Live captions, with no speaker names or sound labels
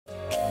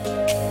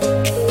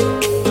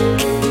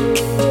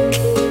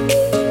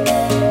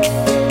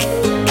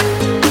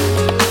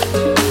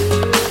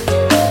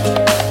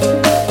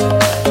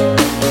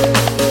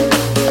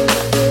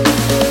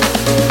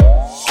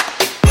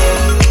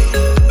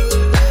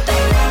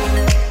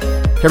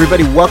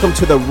Everybody, welcome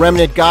to the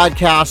Remnant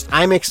Godcast.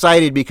 I'm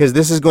excited because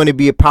this is going to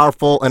be a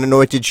powerful and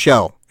anointed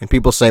show. And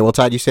people say, well,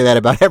 Todd, you say that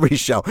about every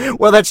show.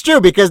 Well, that's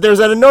true because there's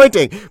an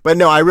anointing. But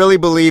no, I really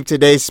believe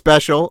today's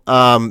special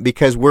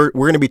because we're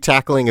going to be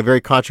tackling a very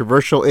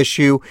controversial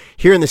issue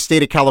here in the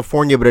state of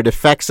California, but it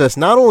affects us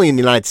not only in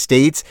the United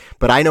States,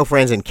 but I know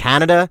friends in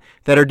Canada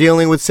that are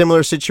dealing with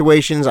similar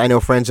situations. I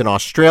know friends in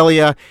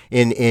Australia,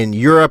 in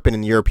Europe, and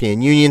in the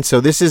European Union. So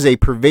this is a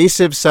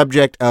pervasive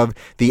subject of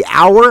the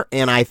hour,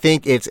 and I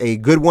think it's a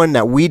good one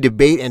that we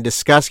debate and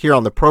discuss here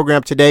on the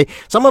program today.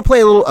 So I'm going to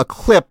play a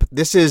clip.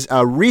 This is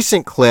a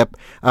recent clip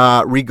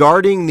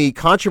regarding the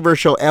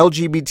controversial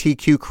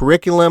LGBTQ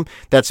curriculum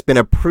that's been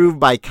approved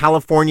by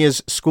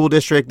California's school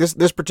district.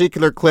 This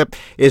particular clip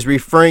is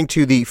referring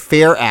to the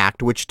FAIR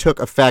Act, which took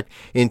effect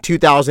in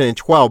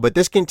 2012. But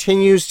this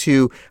continues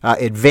to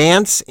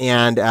advance,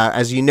 and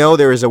as you know,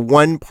 there is a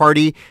one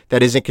party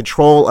that is in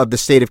control of the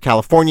state of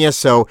California.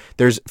 So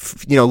there's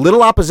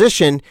little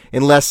opposition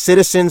unless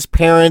citizens,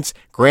 parents,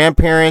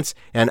 grandparents,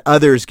 and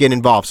others get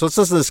involved. So let's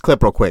listen to this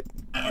clip real quick.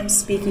 I am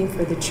speaking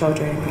for the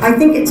children. I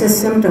think it's a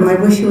symptom. I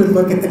wish you would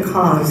look at the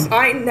cause.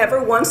 I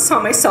never once saw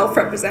myself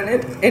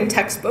represented in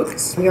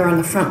textbooks. We are on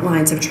the front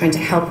lines of trying to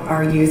help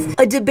our youth.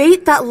 A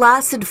debate that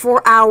lasted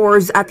 4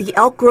 hours at the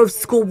Elk Grove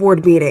School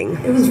Board meeting.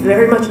 It was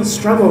very much a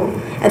struggle.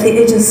 At the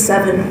age of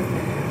 7,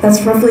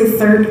 that's roughly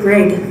 3rd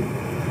grade.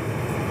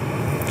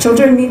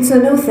 Children need to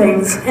know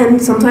things,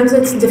 and sometimes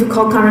it's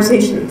difficult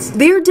conversations.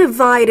 They're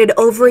divided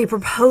over a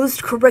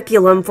proposed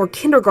curriculum for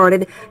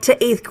kindergarten to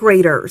 8th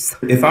graders.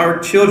 If our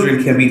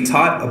children can be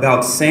taught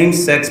about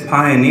same-sex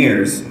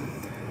pioneers,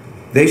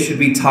 they should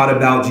be taught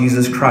about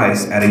Jesus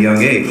Christ at a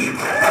young age.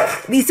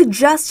 The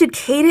suggested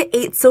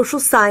K-8 social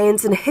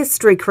science and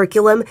history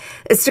curriculum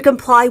is to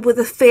comply with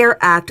the FAIR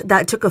Act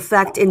that took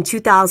effect in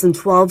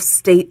 2012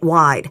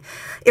 statewide.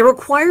 It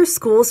requires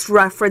schools to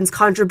reference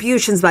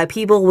contributions by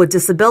people with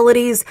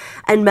disabilities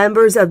and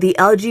members of the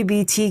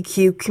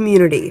LGBTQ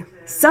community.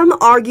 Some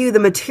argue the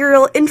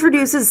material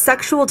introduces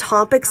sexual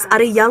topics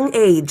at a young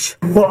age.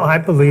 Well, I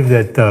believe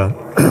that,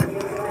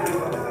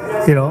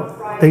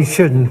 they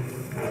shouldn't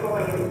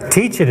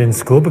teach it in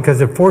school because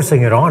they're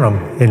forcing it on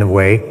them in a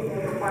way,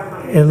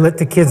 and let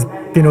the kids,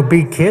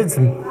 be kids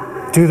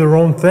and do their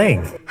own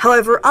thing.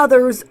 However,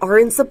 others are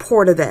in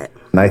support of it.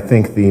 And I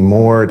think the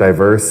more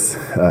diverse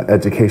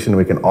education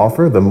we can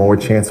offer, the more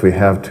chance we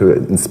have to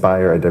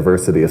inspire a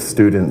diversity of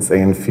students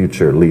and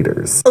future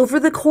leaders. Over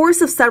the course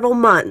of several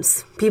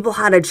months, people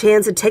had a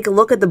chance to take a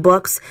look at the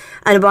books,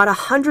 and about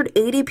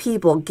 180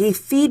 people gave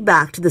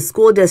feedback to the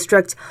school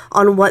district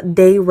on what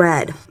they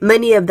read.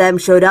 Many of them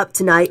showed up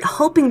tonight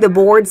hoping the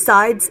board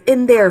sides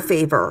in their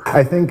favor.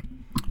 I think.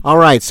 All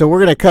right, so we're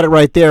going to cut it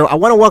right there. I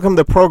want to welcome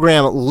to the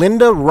program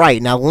Linda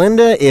Wright. Now,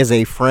 Linda is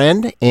a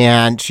friend,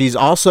 and she's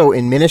also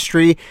in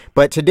ministry,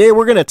 but today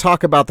we're going to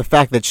talk about the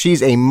fact that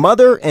she's a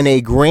mother and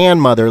a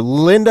grandmother.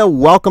 Linda,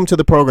 welcome to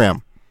the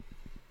program.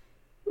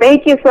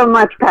 Thank you so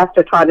much,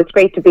 Pastor Todd. It's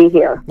great to be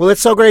here. Well,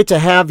 it's so great to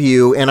have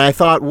you, and I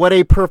thought what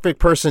a perfect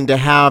person to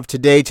have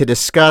today to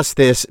discuss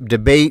this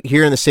debate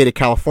here in the state of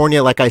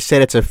California. Like I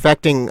said, it's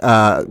affecting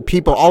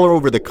people all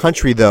over the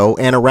country, though,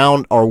 and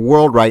around our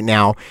world right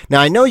now.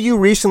 Now, I know you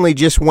recently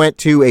just went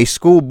to a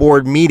school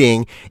board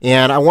meeting,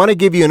 and I want to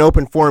give you an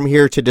open forum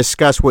here to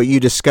discuss what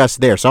you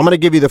discussed there. So I'm going to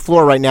give you the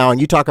floor right now,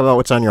 and you talk about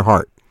what's on your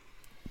heart.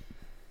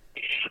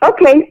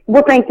 Okay.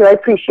 Well, thank you. I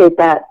appreciate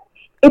that.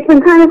 It's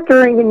been kind of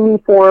stirring in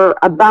me for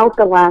about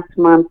the last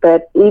month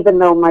that even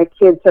though my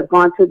kids have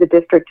gone through the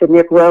district and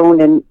they've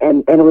grown and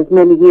it was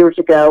many years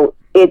ago,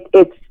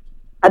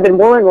 I've been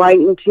more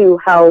enlightened to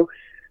how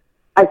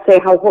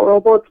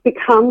horrible it's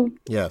become.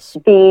 Yes.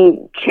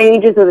 The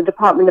changes of the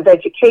Department of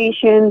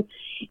Education.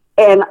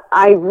 And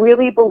I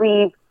really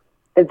believe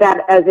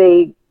that as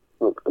a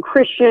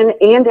Christian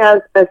and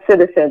as a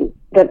citizen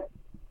that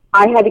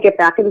I had to get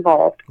back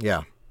involved.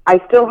 Yeah. I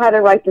still had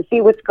a right to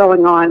see what's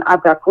going on.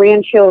 I've got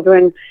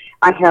grandchildren.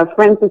 I have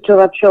friends who still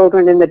have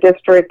children in the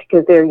district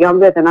because they're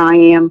younger than I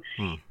am.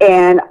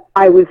 And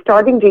I was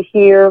starting to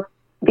hear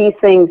these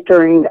things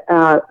during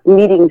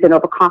meetings and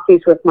over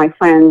coffees with my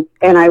friends,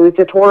 and I was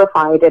just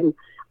horrified. And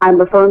I'm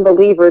a firm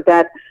believer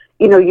that,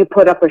 you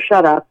put up or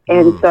shut up.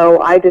 And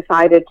so I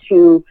decided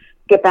to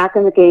get back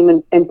in the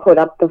game and put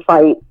up the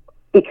fight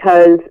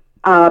because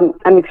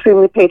I'm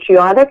extremely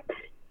patriotic,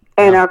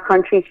 and our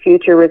country's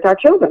future is our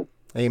children.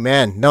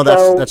 Amen. No,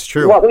 that's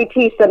true. What we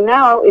teach them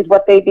now is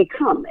what they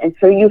become. And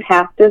so you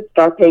have to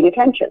start paying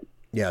attention.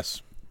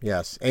 Yes.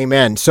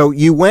 Amen. So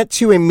you went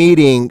to a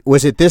meeting.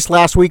 Was it this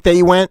last week that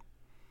you went?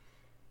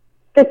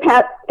 This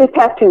past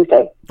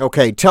Tuesday.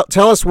 Okay.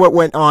 Tell us what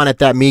went on at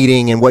that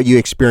meeting and what you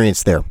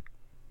experienced there.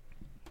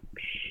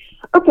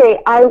 Okay.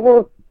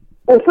 Well,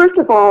 first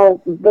of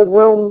all, the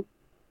room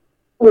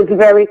was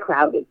very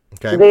crowded.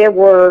 Okay. There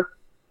were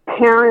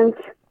parents,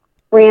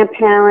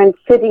 grandparents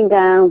sitting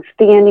down,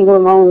 standing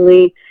room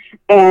only,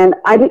 and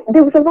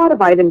there was a lot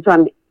of items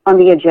on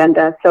the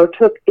agenda.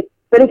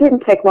 But it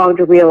didn't take long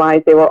to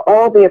realize they were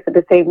all there for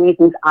the same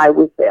reasons I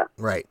was there.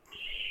 Right.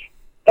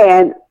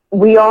 And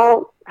we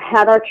all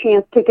had our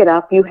chance to get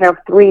up. You have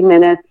 3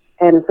 minutes,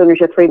 and as soon as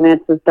your 3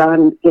 minutes is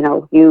done,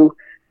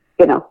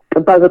 the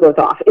buzzer goes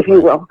off, if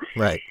you will.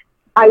 Right.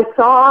 I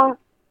saw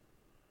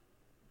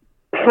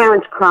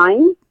parents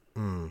crying,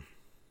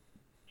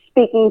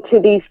 speaking to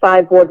these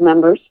 5 board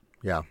members.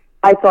 Yeah.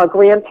 I saw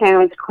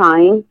grandparents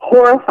crying,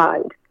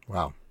 horrified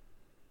Wow.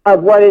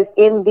 of what is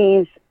in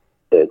these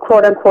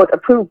quote-unquote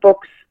approved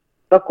books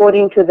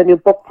according to the new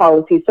book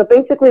policy. So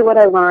basically what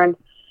I learned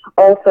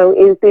also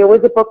is there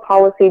was a book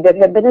policy that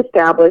had been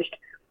established,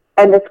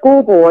 and the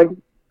school board,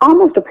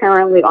 almost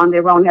apparently on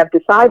their own, have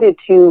decided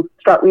to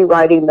start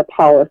rewriting the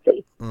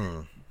policy.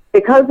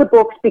 Because the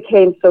books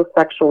became so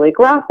sexually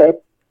graphic,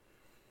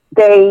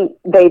 the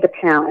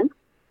parents,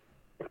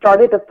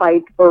 started to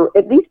fight or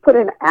at least put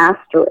an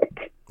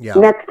asterisk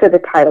next to the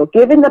title,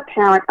 giving the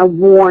parent a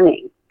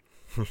warning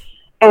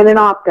and an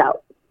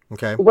opt-out.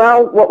 Okay.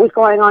 Well, what was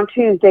going on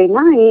Tuesday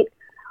night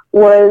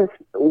was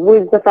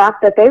the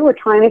fact that they were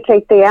trying to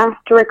take the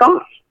asterisk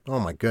off. Oh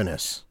my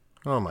goodness.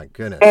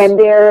 And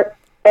there's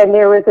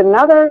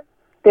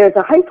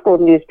a high school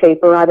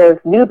newspaper out of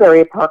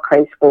Newbury Park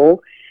High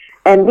School,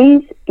 and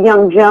these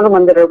young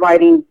gentlemen that are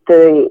writing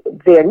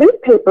their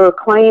newspaper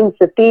claims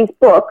that these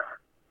books,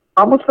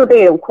 almost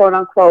verbatim, quote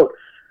unquote,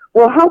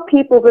 will help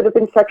people that have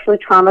been sexually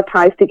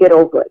traumatized to get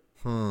over it.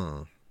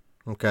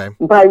 Okay.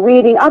 By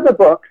reading other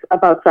books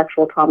about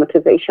sexual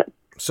traumatization.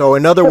 So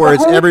in other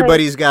words,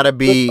 everybody's got to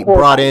be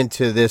brought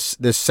into this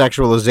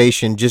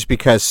sexualization just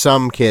because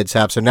some kids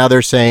have. So now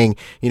they're saying,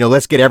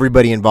 let's get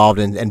everybody involved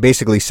and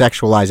basically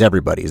sexualize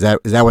everybody. Is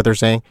that what they're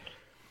saying?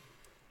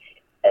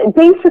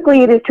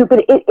 Basically, it is true,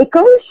 but it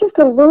goes just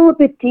a little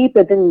bit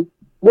deeper than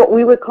what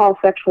we would call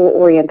sexual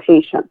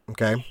orientation.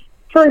 Okay.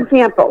 For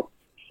example,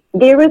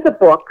 there is a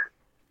book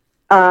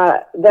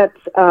that's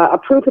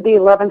approved for the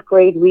 11th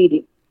grade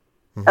reading.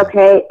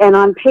 Okay, and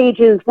on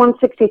pages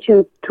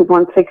 162 to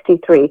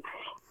 163,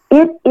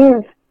 it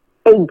is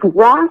a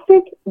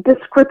graphic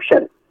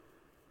description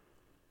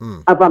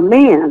of a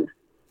man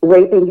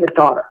raping his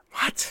daughter.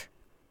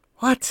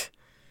 What?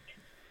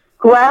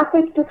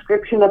 Graphic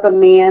description of a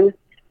man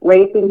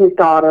raping his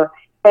daughter,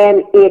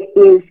 and it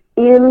is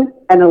in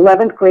an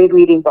 11th grade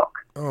reading book.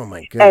 Oh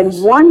my goodness.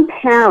 And one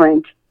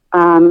parent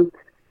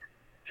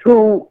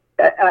who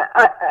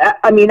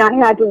I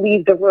had to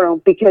leave the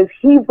room because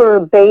he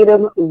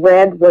verbatim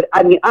read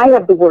I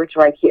have the words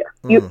right here.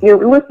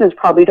 Your listeners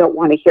probably don't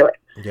want to hear it.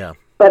 Yeah.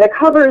 But it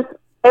covers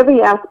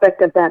every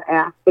aspect of that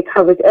act. It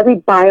covers every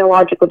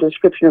biological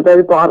description of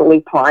every bodily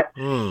part.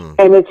 And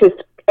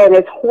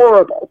it's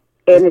horrible.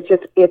 And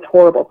it's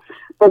horrible.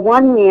 But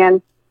one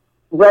man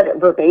read it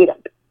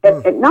verbatim.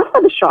 And not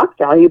for the shock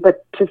value,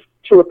 but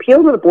to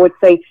appeal to the board,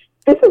 say,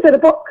 this is in a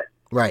book.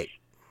 Right.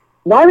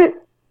 Why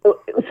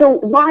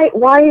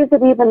is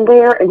it even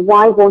there, and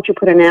why won't you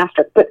put an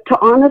asterisk? But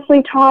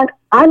honestly, Todd,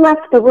 I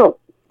left the room.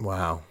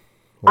 Wow.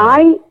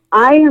 I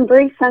am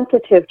very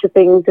sensitive to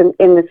things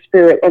in the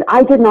spirit, and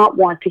I did not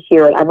want to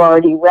hear it. I've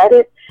already read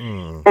it,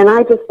 and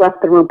I just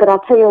left the room. But I'll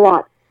tell you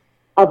what,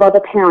 of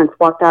other parents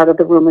walked out of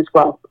the room as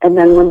well. And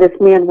then when this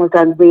man was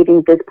done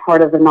reading this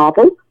part of the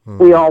novel,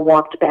 we all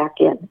walked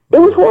back in. It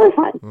was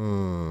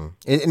horrifying.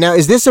 Now,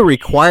 is this a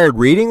required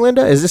reading,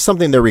 Linda? Is this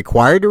something they're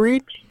required to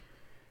read?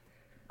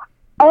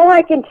 All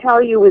I can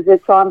tell you is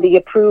it's on the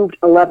approved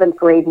 11th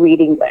grade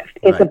reading list.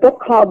 It's a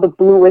book called The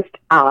Bluest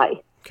Eye.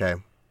 Okay.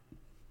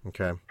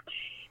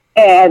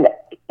 And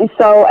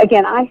so,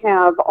 again, I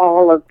have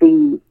all of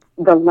the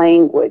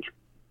language.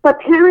 But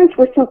parents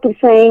were simply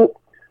saying,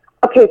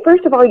 okay,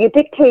 first of all, you're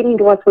dictating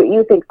to us what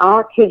you think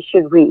our kids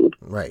should read.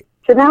 Right.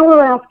 So now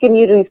we're asking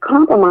you to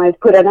compromise,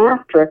 put an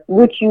asterisk,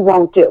 which you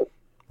won't do.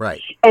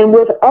 Right. And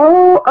with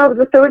all of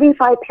the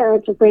 35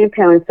 parents and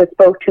grandparents that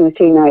spoke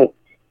Tuesday night,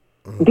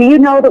 do you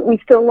know that we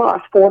still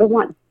lost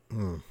 4-1?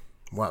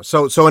 Wow.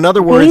 So in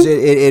other words,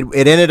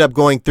 it ended up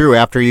going through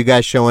after you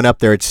guys showing up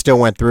there. It still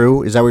went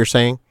through. Is that what you're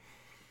saying?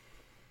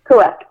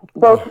 Correct.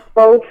 Both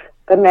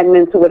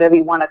amendments, or whatever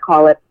you want to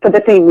call it, for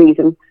the same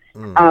reason.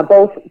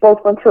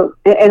 Both went through.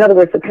 In other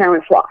words, the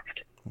parents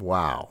lost.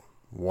 Wow.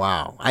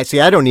 I see.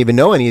 I don't even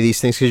know any of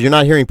these things because you're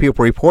not hearing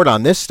people report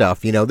on this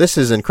stuff. This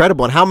is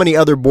incredible. And how many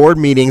other board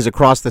meetings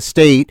across the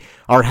state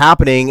are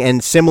happening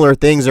and similar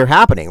things are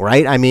happening,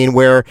 right? I mean,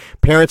 where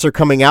parents are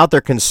coming out,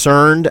 they're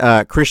concerned,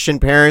 Christian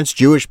parents,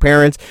 Jewish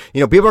parents,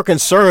 people are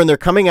concerned. They're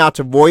coming out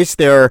to voice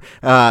their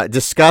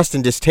disgust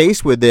and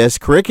distaste with this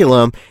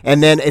curriculum,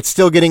 and then it's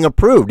still getting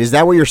approved. Is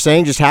that what you're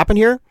saying just happened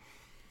here?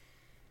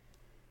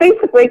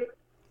 Basically.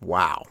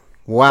 Wow.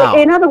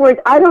 In other words,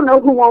 I don't know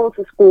who owns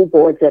the school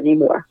boards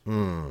anymore.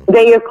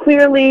 They are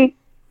clearly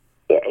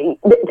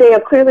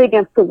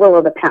against the will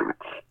of the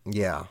parents.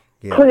 Yeah.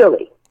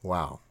 Clearly.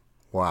 Wow.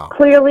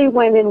 Clearly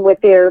went in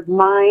with their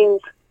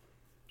minds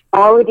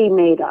already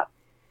made up.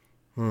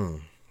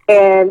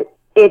 And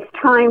it's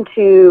time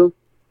to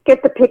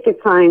get the picket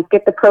signs,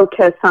 get the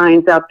protest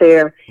signs out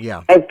there,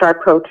 and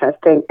start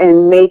protesting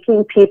and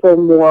making people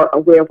more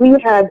aware. We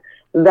had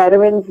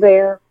veterans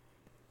there.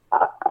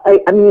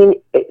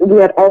 We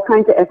had all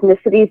kinds of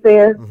ethnicities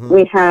there.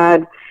 We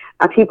had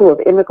people who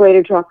have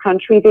immigrated to our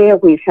country there.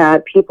 We've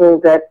had people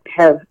that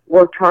have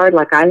worked hard,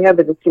 like I have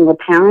as a single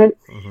parent,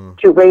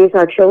 to raise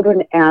our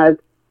children as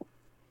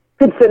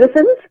good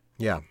citizens.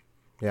 Yeah.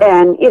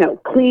 And,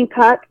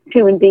 clean-cut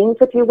human beings,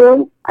 if you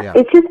will. Yeah.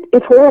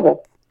 It's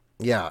horrible.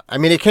 Yeah, I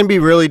mean, it can be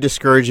really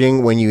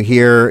discouraging when you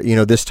hear,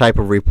 this type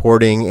of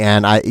reporting.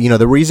 And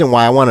the reason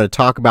why I wanted to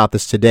talk about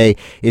this today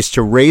is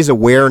to raise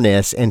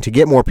awareness and to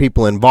get more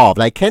people involved.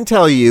 I can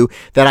tell you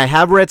that I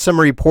have read some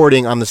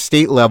reporting on the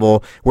state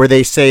level where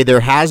they say there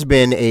has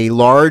been a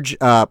large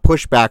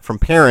pushback from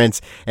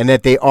parents and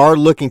that they are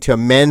looking to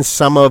amend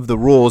some of the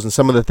rules and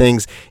some of the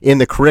things in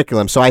the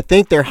curriculum. So I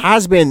think there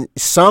has been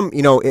some,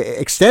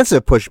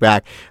 extensive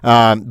pushback,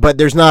 but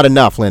there's not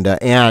enough, Linda.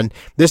 And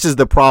this is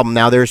the problem.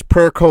 Now, there's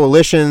prayer coalitions.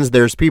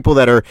 There's people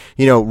that are,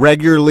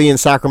 regularly in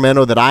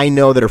Sacramento that I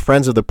know that are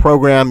friends of the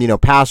program,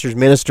 pastors,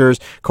 ministers,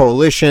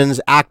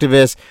 coalitions,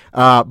 activists.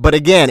 But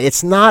again,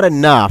 it's not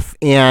enough.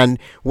 And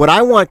what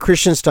I want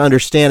Christians to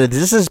understand is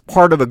this is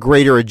part of a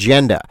greater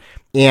agenda.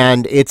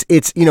 And it's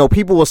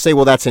people will say,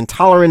 well, that's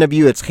intolerant of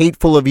you. It's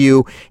hateful of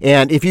you.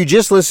 And if you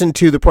just listen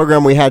to the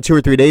program we had 2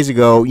 or 3 days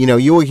ago,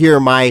 you will hear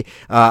my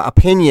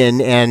opinion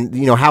and,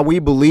 how we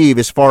believe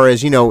as far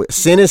as,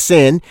 sin is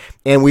sin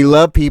and we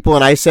love people.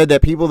 And I said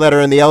that people that are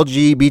in the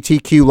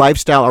LGBTQ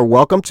lifestyle are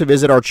welcome to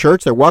visit our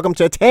church. They're welcome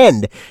to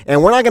attend.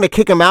 And we're not going to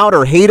kick them out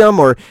or hate them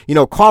or,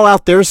 call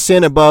out their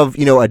sin above,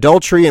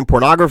 adultery and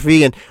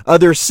pornography and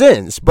other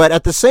sins. But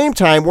at the same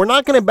time, we're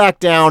not going to back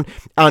down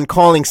on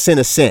calling sin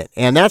a sin.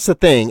 And that's the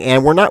thing.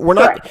 And we're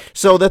not.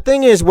 So the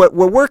thing is, what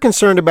we're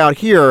concerned about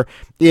here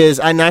is,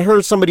 and I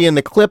heard somebody in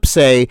the clip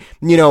say,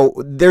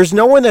 there's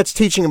no one that's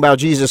teaching about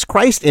Jesus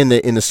Christ in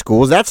the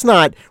schools. That's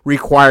not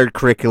required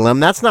curriculum.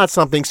 That's not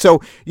something. So,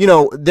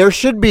 there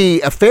should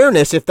be a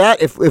fairness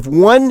if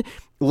one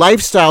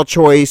lifestyle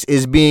choice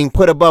is being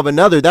put above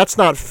another, that's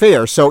not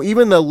fair. So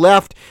even the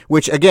left,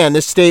 which again,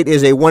 this state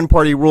is a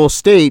one-party rule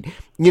state,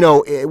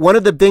 one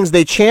of the things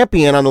they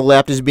champion on the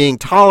left is being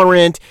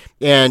tolerant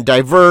and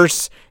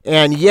diverse.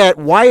 And yet,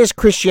 why is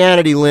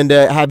Christianity,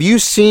 Linda, have you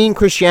seen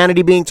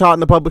Christianity being taught in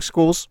the public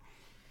schools?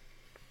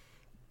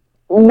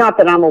 Not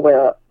that I'm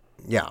aware of.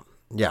 Yeah.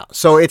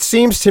 So it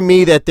seems to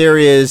me that there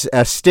is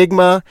a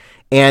stigma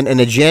and an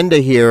agenda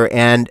here.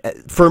 And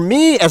for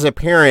me as a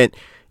parent,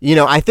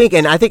 I think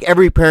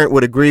every parent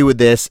would agree with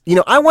this.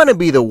 I want to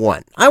be the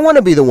one. I want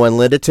to be the one,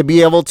 Linda, to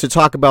be able to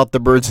talk about the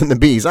birds and the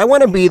bees. I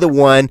want to be the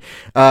one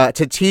to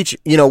teach.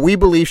 We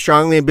believe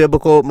strongly in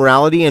biblical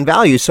morality and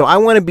values. So I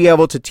want to be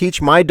able to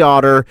teach my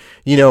daughter,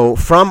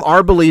 from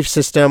our belief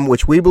system,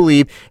 which we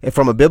believe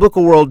from a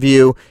biblical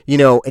worldview,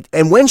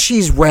 and when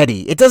she's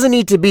ready, it doesn't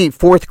need to be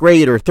 4th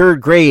grade or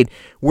 3rd grade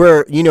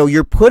where,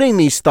 you're putting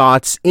these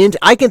thoughts into,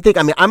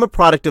 I'm a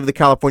product of the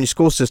California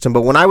school system,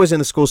 but when I was in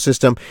the school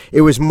system,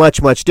 it was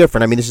much, much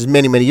different. This is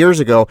many, many years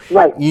ago.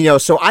 Right.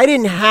 So I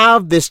didn't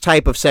have this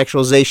type of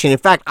sexualization. In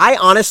fact, I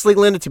honestly,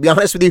 Linda, to be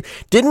honest with you,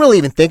 didn't really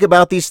even think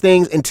about these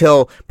things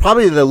until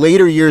probably the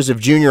later years of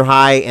junior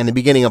high and the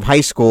beginning of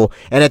high school.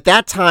 And at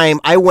that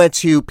time, I went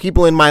to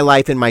people in my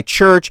life, in my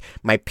church,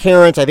 my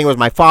parents, I think it was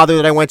my father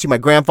that I went to, my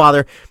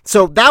grandfather.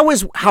 So that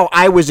was how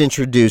I was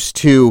introduced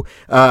to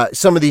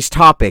some of these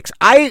topics.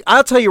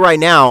 I'll tell you right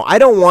now, I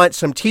don't want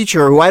some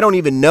teacher who I don't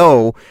even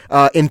know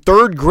in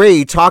 3rd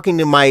grade talking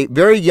to my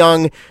very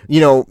young,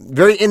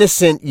 very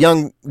innocent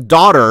young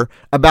daughter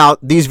about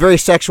these very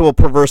sexual,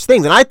 perverse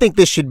things. And I think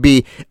this should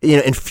be,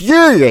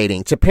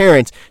 infuriating to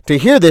parents to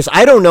hear this.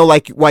 I don't know,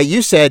 like why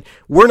you said,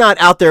 we're not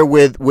out there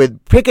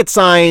with picket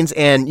signs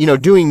and,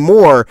 doing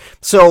more.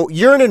 So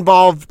you're an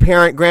involved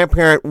parent,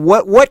 grandparent.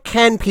 What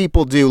can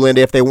people do,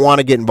 Linda, if they want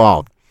to get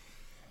involved?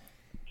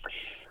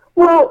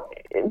 Well,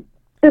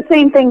 the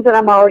same things that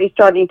I'm already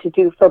starting to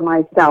do for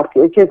myself,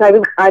 because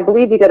I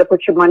believe you got to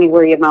put your money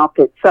where your mouth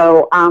is.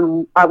 So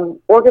I'm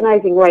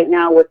organizing right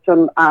now with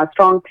some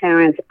strong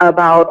parents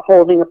about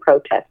holding a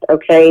protest,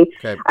 okay?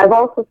 I've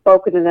also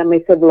spoken to them.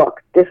 I said,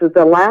 look, this is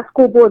the last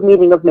school board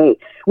meeting of May.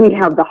 We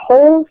have the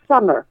whole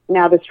summer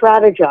now to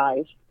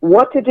strategize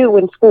what to do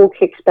when school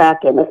kicks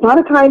back in. It's not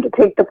a time to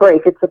take the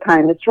break. It's the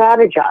time to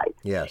strategize.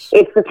 Yes.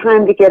 It's the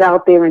time to get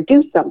out there and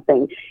do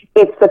something.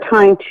 It's the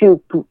time to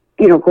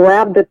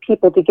grab the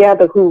people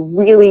together who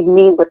really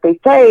mean what they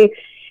say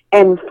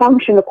and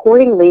function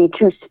accordingly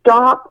to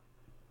stop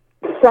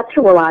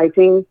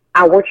sexualizing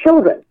our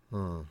children.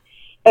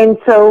 And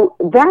so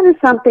that is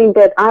something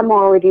that I'm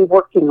already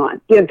working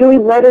on,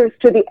 doing letters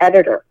to the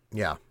editor.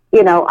 Yeah.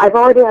 I've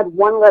already had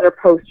one letter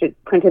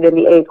printed in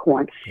the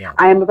Acorn. Yeah.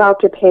 I am about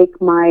to take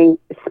my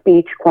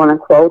speech, quote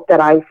unquote, that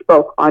I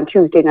spoke on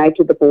Tuesday night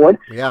to the board.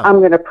 Yeah. I'm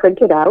going to print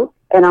it out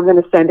and I'm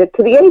going to send it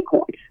to the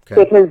Acorn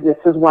because this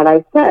is what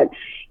I said.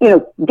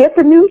 Get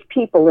the news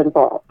people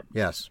involved.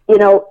 Yes.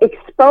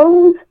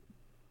 Expose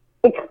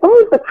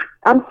the,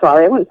 I'm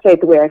sorry, I wouldn't say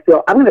it the way I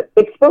feel. I'm going to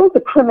expose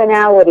the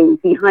criminality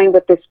behind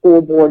what this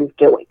school board is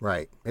doing.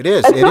 Right. It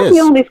is. It's not the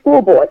only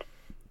school board.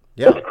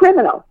 Yeah. It's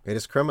criminal. It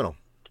is criminal.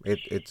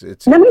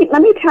 It's. Let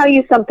me tell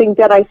you something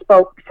that I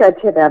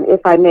said to them, if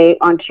I may,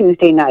 on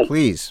Tuesday night.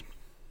 Please.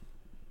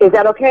 Is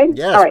that okay?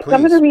 Yes, all right, please. So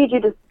I'm going to read you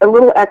just a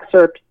little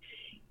excerpt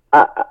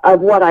of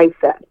what I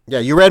said. Yeah,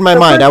 you read my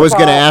mind. I was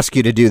going to ask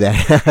you to do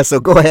that. So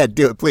go ahead,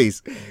 do it,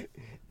 please.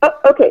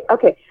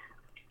 Okay.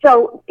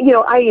 So,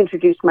 I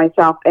introduced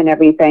myself and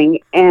everything,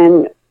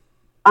 and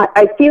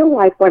I feel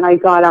like when I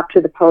got up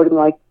to the podium,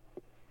 like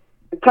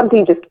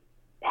something just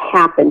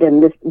happened,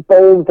 and this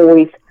bold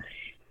voice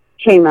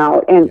came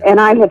out, and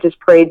I had just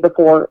prayed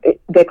before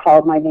they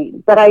called my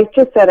name. But I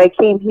just said I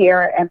came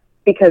here and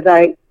because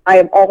I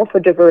am all for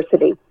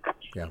diversity,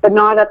 but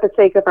not at the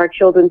sake of our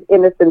children's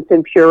innocence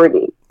and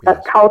purity.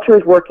 Yes. Culture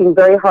is working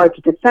very hard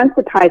to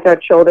desensitize our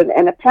children,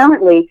 and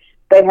apparently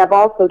they have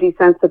also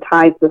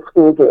desensitized the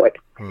school board.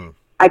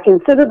 I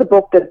consider the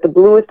book The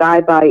Bluest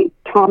Eye by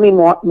Tommy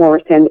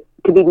Morrison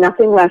to be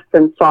nothing less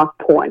than soft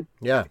porn.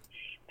 Yeah.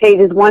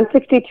 Pages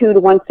 162 to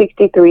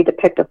 163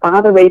 depict a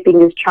father raping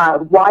his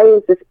child. Why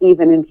is this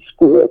even in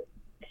school?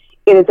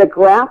 It is a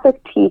graphic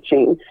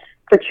teaching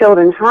for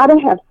children how to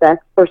have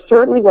sex, or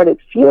certainly what it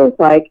feels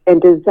like,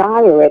 and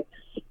desire it.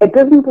 It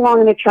doesn't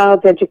belong in a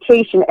child's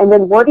education. And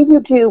then what do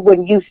you do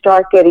when you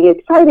start getting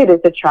excited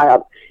as a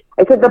child?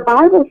 I said, the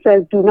Bible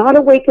says, do not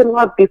awaken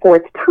love before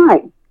it's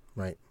time.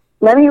 Right.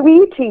 Let me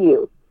read to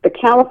you the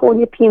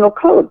California Penal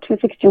Code,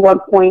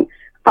 261.5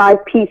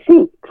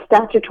 PC,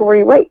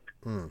 statutory rape.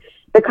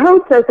 The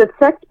code says that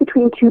sex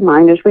between two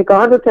minors,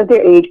 regardless of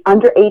their age,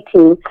 under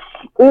 18,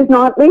 is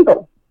not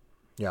legal.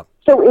 Yeah.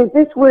 So is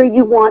this where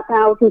you want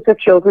thousands of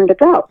children to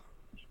go?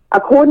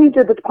 According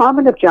to the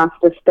Department of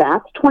Justice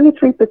stats,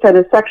 23%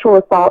 of sexual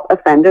assault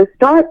offenders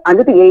start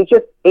under the age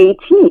of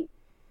 18.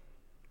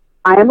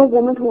 I am a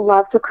woman who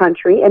loves her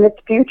country, and its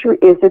future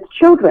is its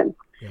children.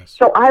 Yes.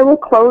 So I will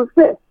close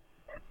this.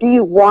 Do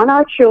you want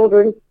our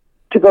children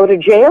to go to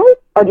jail,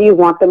 or do you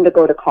want them to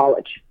go to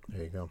college?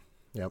 There you go.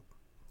 Yep.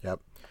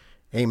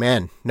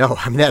 Amen. No,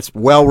 I mean, that's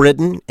well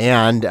written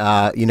and,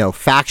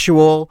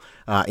 factual,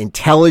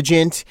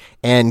 intelligent,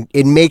 and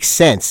it makes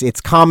sense. It's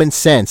common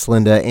sense,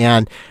 Linda.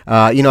 And,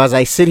 as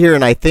I sit here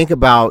and I think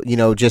about,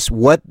 just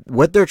what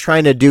they're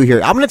trying to do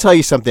here, I'm going to tell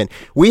you something.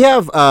 We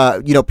have,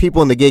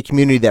 people in the gay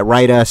community that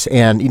write us,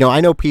 and,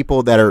 I know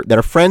people that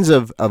are friends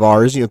of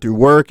ours, through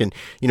work and,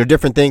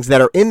 different things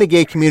that are in the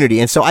gay community.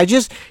 And so I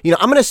just,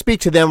 I'm going to speak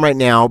to them right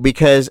now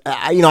because,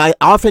 I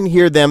often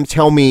hear them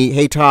tell me,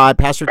 hey, Todd,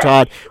 Pastor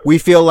Todd, we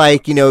feel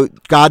like,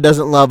 God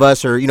doesn't love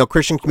us, or,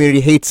 Christian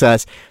community hates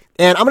us.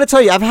 And I'm going to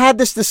tell you, I've had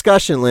this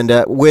discussion,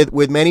 Linda,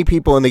 with many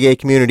people in the gay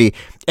community,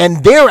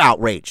 and they're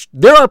outraged.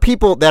 There are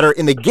people that are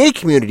in the gay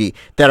community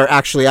that are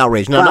actually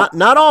outraged. Now,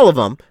 not all of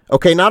them,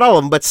 okay, not all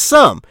of them, but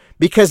some.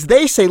 Because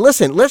they say,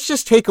 listen, let's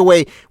just take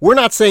away, we're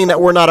not saying that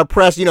we're not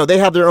oppressed. They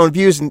have their own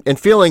views and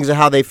feelings of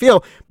how they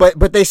feel.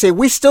 But they say,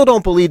 we still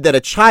don't believe that a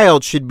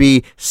child should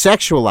be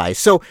sexualized.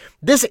 So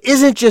this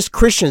isn't just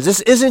Christians.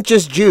 This isn't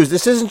just Jews.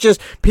 This isn't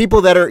just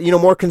people that are,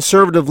 more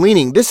conservative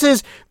leaning. This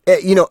is,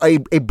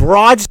 a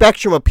broad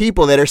spectrum of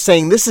people that are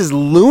saying this is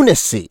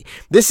lunacy.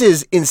 This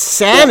is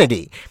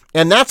insanity.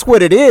 And that's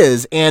what it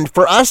is. And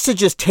for us to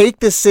just take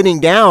this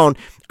sitting down,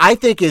 I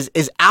think is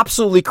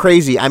absolutely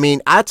crazy. I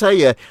mean, I tell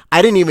you,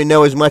 I didn't even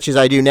know as much as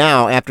I do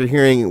now after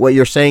hearing what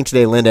you're saying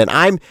today, Linda.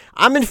 And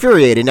I'm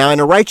infuriated. Now, in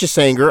a righteous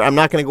anger, I'm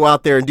not going to go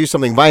out there and do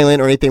something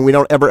violent or anything. We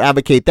don't ever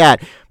advocate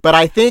that. But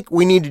I think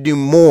we need to do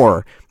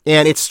more.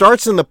 And it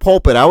starts in the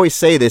pulpit. I always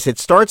say this. It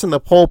starts in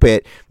the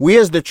pulpit. We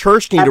as the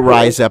church need to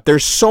rise up.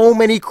 There's so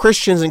many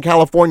Christians in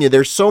California.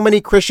 There's so many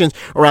Christians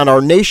around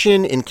our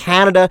nation, in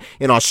Canada,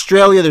 in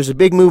Australia. There's a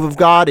big move of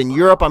God. In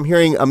Europe, I'm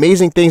hearing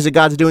amazing things that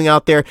God's doing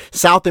out there.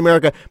 South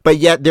America. But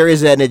yet there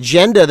is an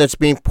agenda that's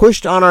being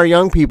pushed on our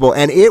young people,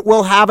 and it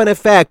will have an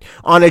effect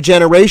on a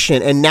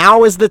generation. And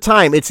now is the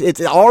time.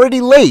 It's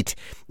already late.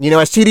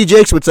 As T.D.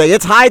 Jakes would say,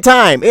 it's high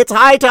time. It's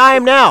high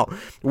time now.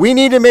 We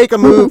need to make a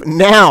move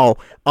now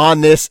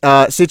on this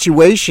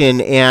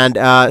situation.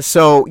 And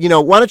so,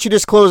 why don't you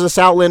just close us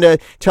out, Linda?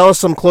 Tell us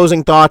some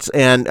closing thoughts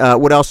and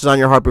what else is on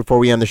your heart before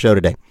we end the show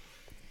today.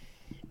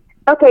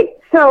 Okay,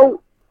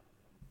 so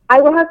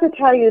I will have to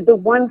tell you the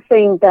one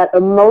thing that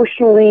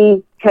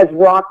emotionally has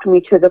rocked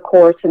me to the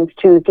core since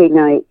Tuesday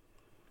night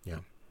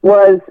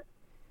was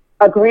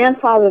a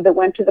grandfather that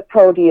went to the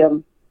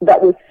podium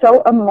that was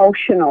so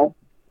emotional,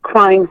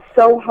 crying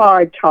so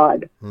hard,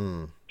 Todd,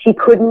 he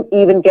couldn't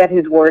even get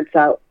his words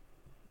out.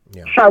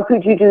 Yeah. How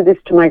could you do this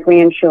to my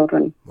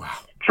grandchildren? Wow.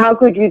 How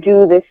could you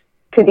do this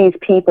to these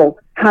people?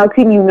 How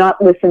can you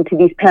not listen to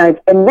these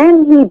parents? And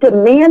then he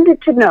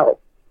demanded to know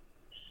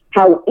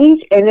how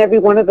each and every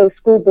one of those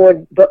school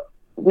board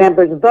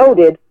members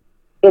voted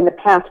in the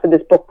past for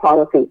this book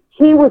policy.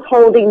 He was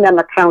holding them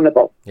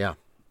accountable. Yeah.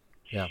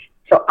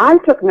 So I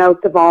took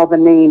notes of all the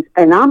names,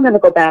 and I'm going to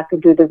go back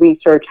and do the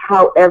research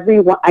how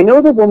everyone, I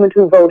know the woman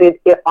who voted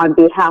on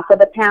behalf of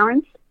the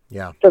parents.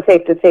 Yeah. So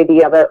safe to say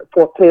the other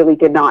four clearly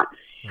did not.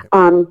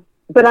 Right.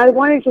 But I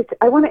want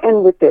to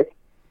end with this.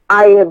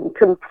 I am in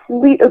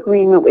complete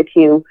agreement with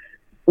you.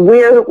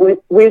 Where's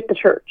the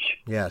church?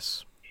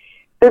 Yes.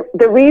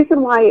 The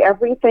reason why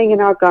everything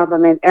in our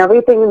government,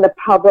 everything in the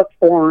public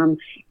forum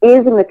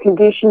is in the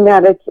condition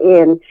that it's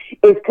in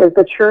is because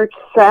the church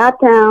sat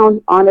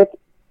down on its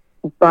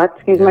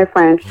excuse my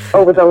French,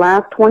 over the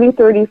last 20,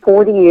 30,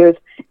 40 years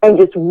and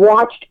just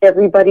watched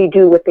everybody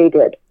do what they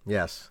did.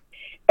 Yes.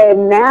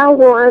 And now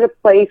we're at a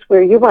place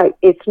where, you're right,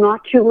 it's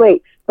not too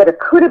late, but it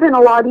could have been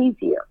a lot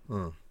easier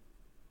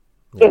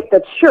if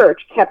the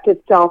church kept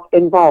itself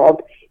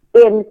involved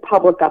in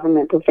public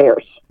government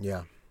affairs.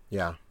 Yeah.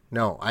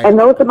 No, and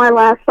those are my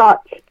last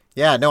thoughts.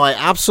 Yeah, no, I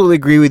absolutely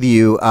agree with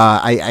you.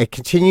 I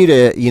continue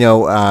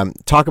to,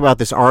 talk about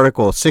this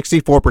article,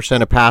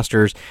 64% of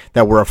pastors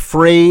that were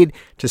afraid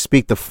to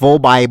speak the full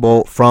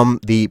Bible from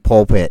the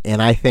pulpit.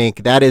 And I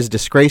think that is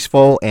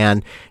disgraceful.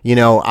 And,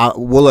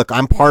 look,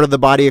 I'm part of the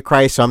body of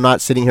Christ, so I'm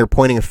not sitting here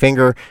pointing a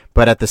finger.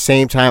 But at the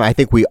same time, I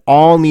think we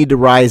all need to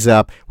rise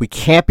up. We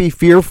can't be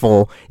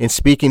fearful in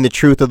speaking the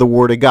truth of the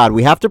Word of God.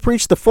 We have to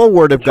preach the full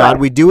Word of God.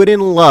 We do it in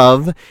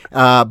love.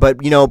 But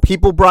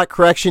people brought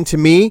correction to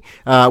me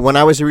when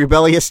I was a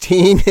rebellious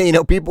teen.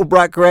 People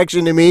brought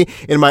correction to me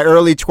in my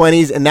early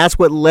 20s, and that's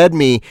what led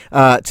me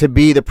to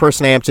be the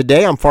person I am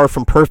today. I'm far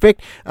from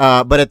perfect,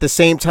 but at the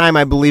same time,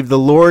 I believe the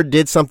Lord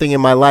did something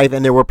in my life,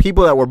 and there were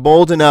people that were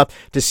bold enough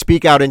to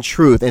speak out in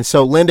truth. And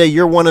so, Linda,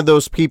 you're one of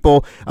those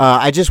people.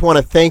 I just want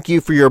to thank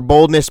you for your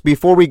boldness.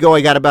 Before we go,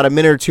 I got about a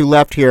minute or two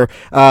left here.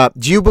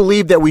 Do you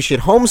believe that we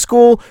should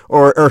homeschool,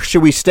 or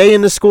should we stay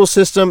in the school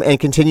system and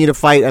continue to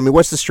fight? I mean,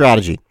 what's the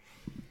strategy?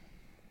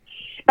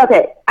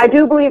 Okay, I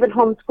do believe in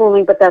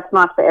homeschooling, but that's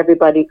not for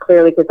everybody,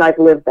 clearly, because I've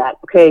lived that.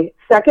 Okay.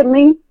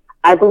 Secondly,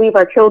 I believe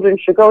our children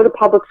should go to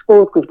public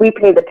schools because we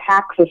pay the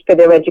taxes for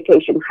their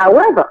education.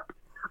 However,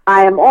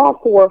 I am all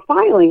for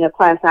filing a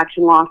class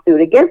action lawsuit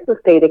against the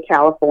state of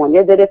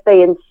California that if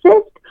they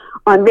insist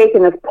on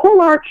making us pull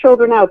our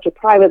children out to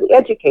privately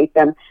educate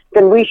them,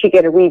 then we should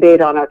get a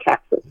rebate on our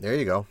taxes. There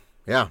you go.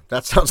 Yeah,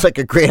 that sounds like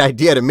a great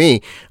idea to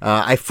me.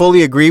 I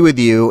fully agree with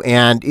you.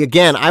 And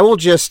again, I will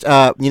just,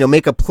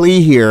 make a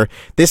plea here.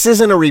 This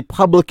isn't a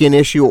Republican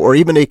issue or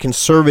even a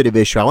conservative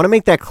issue. I want to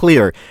make that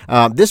clear.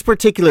 This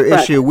particular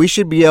issue, we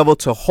should be able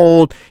to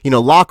hold,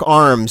 lock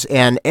arms,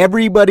 and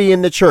everybody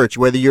in the church,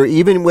 whether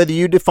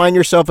you define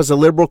yourself as a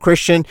liberal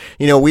Christian,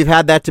 we've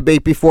had that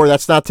debate before.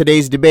 That's not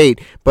today's debate.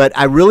 But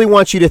I really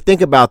want you to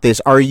think about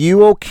this. Are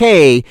you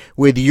okay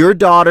with your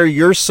daughter,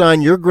 your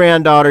son, your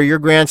granddaughter, your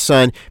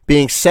grandson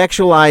being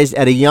sexualized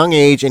at a young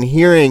age and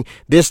hearing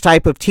this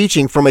type of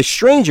teaching from a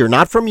stranger,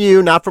 not from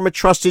you, not from a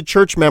trusted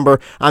church member?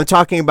 I'm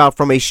talking about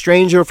from a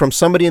stranger, from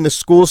somebody in the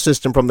school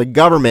system, from the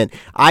government.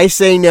 I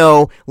say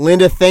no.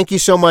 Linda, thank you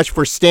so much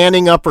for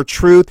standing up for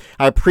truth.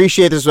 I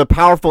appreciate this. Was a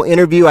powerful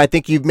interview. I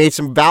think you've made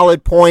some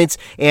valid points.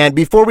 And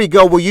before we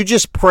go, will you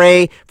just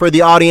pray for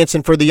the audience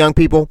and for the young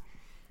people?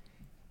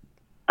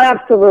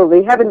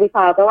 Absolutely. Heavenly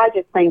Father, I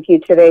just thank you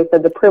today for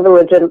the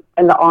privilege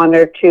and the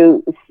honor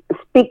to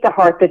speak the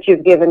heart that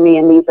you've given me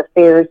in these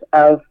affairs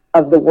of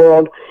the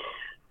world.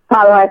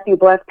 Father, I ask you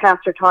bless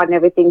Pastor Todd and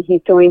everything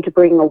he's doing to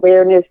bring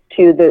awareness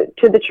to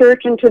the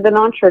church and to the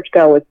non-church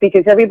goers,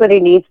 because everybody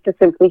needs to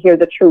simply hear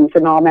the truth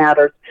in all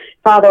matters.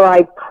 Father,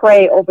 I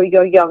pray over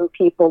your young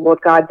people, Lord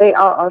God. They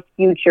are our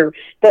future.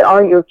 They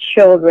are your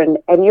children,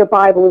 and your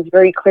Bible is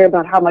very clear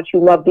about how much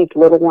you love these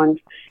little ones.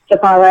 So,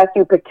 Father, I ask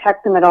you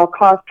protect them at all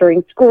costs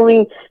during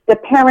schooling. The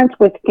parents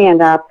would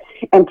stand up,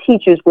 and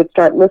teachers would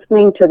start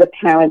listening to the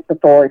parents'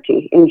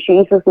 authority. In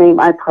Jesus' name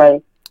I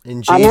pray.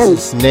 In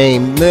Jesus'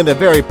 name. Linda,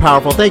 very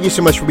powerful. Thank you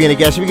so much for being a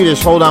guest. If you could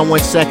just hold on 1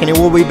 second, and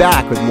we'll be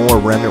back with more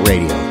Remnant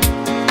Radio.